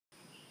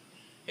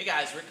Hey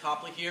guys, Rick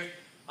Copley here.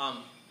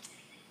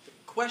 The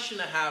question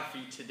I have for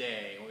you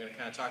today, and we're going to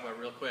kind of talk about it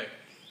real quick,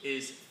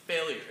 is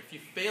failure. If you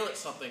fail at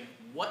something,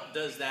 what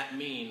does that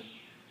mean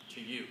to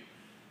you?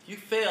 If you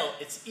fail,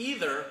 it's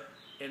either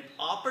an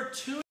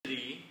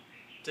opportunity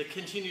to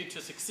continue to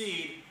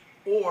succeed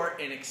or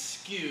an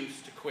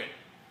excuse to quit.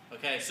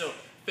 Okay, so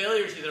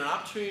failure is either an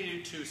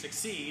opportunity to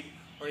succeed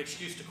or an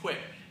excuse to quit.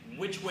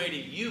 Which way do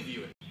you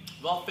view it?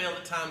 We've all failed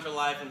at times in our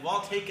life, and we've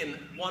all taken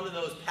one of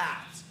those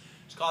paths.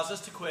 It's caused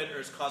us to quit or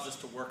it's caused us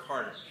to work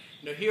harder.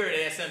 You know, here at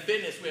ASM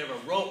Fitness, we have a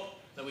rope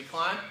that we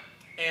climb,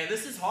 and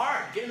this is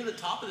hard. Getting to the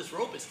top of this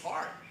rope is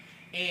hard.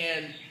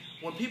 And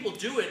when people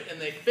do it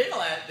and they fail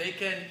at it, they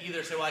can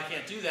either say, well, I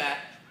can't do that,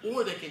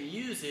 or they can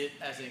use it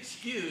as an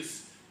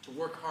excuse to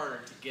work harder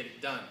to get it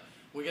done.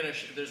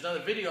 There's another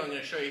video I'm going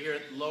to show you here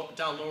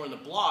down lower in the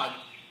blog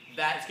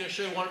that's going to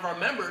show you one of our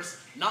members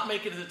not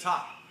make it to the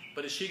top.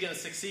 But is she going to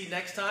succeed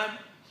next time?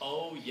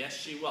 Oh, yes,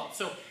 she will.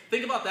 So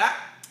think about that,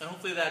 and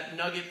hopefully that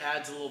nugget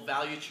adds a little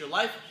value to your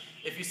life.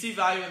 If you see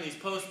value in these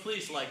posts,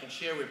 please like and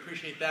share. We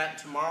appreciate that.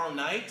 Tomorrow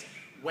night,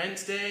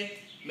 Wednesday,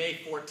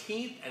 May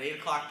 14th at 8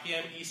 o'clock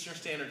p.m. Eastern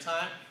Standard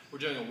Time, we're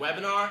doing a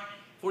webinar,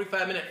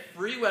 45-minute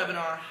free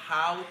webinar,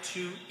 How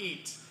to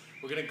Eat.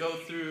 We're going to go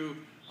through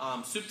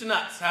soup to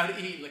nuts, how to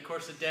eat in the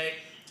course of the day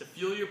to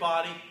fuel your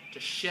body, to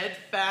shed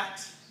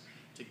fat,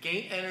 to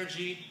gain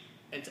energy,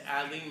 and to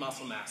add lean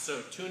muscle mass.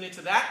 So tune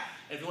into that.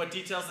 And if you want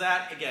details of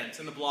that, again, it's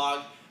in the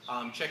blog.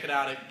 Check it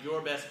out at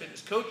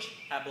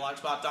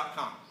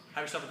yourbestfitnesscoach@blogspot.com.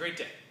 Have yourself a great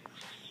day.